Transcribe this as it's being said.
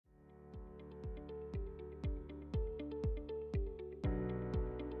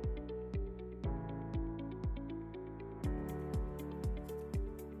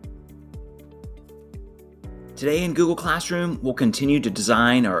Today in Google Classroom, we'll continue to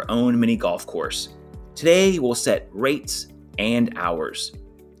design our own mini golf course. Today, we'll set rates and hours.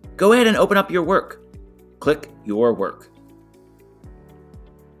 Go ahead and open up your work. Click Your Work.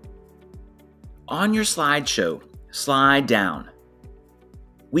 On your slideshow, slide down.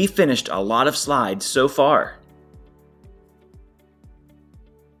 We finished a lot of slides so far.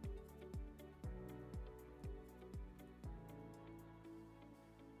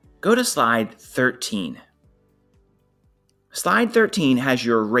 Go to slide 13. Slide 13 has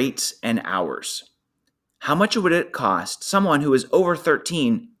your rates and hours. How much would it cost someone who is over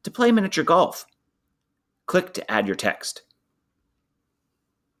 13 to play miniature golf? Click to add your text.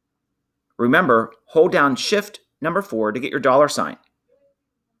 Remember, hold down Shift number 4 to get your dollar sign.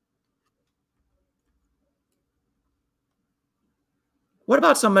 What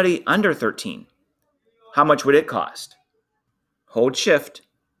about somebody under 13? How much would it cost? Hold Shift,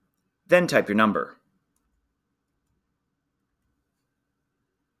 then type your number.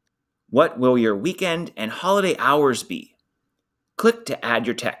 What will your weekend and holiday hours be? Click to add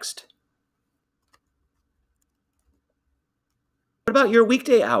your text. What about your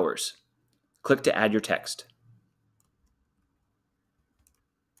weekday hours? Click to add your text.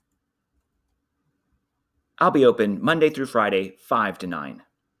 I'll be open Monday through Friday, 5 to 9.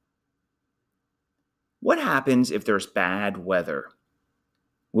 What happens if there's bad weather?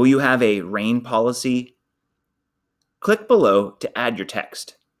 Will you have a rain policy? Click below to add your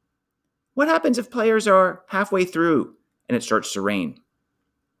text. What happens if players are halfway through and it starts to rain?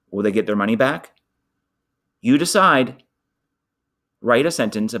 Will they get their money back? You decide. Write a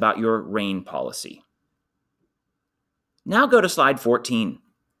sentence about your rain policy. Now go to slide 14.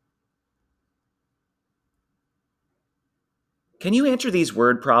 Can you answer these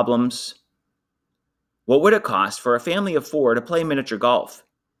word problems? What would it cost for a family of 4 to play miniature golf?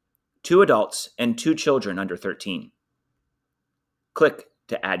 2 adults and 2 children under 13. Click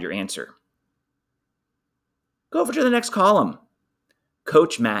to add your answer. Go over to the next column.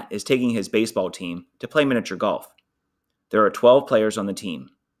 Coach Matt is taking his baseball team to play miniature golf. There are 12 players on the team.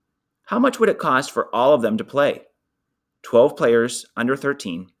 How much would it cost for all of them to play? 12 players under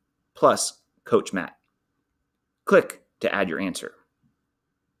 13 plus Coach Matt. Click to add your answer.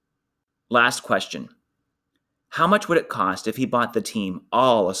 Last question. How much would it cost if he bought the team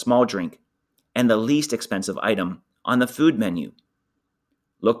all a small drink and the least expensive item on the food menu?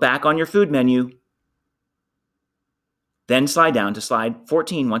 Look back on your food menu. Then slide down to slide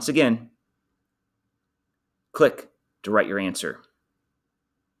 14 once again. Click to write your answer.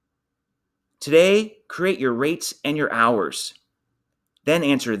 Today, create your rates and your hours. Then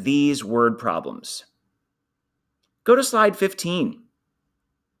answer these word problems. Go to slide 15.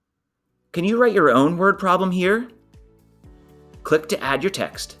 Can you write your own word problem here? Click to add your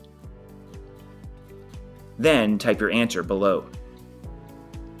text. Then type your answer below.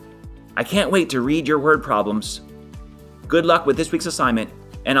 I can't wait to read your word problems. Good luck with this week's assignment,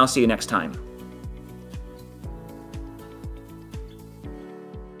 and I'll see you next time.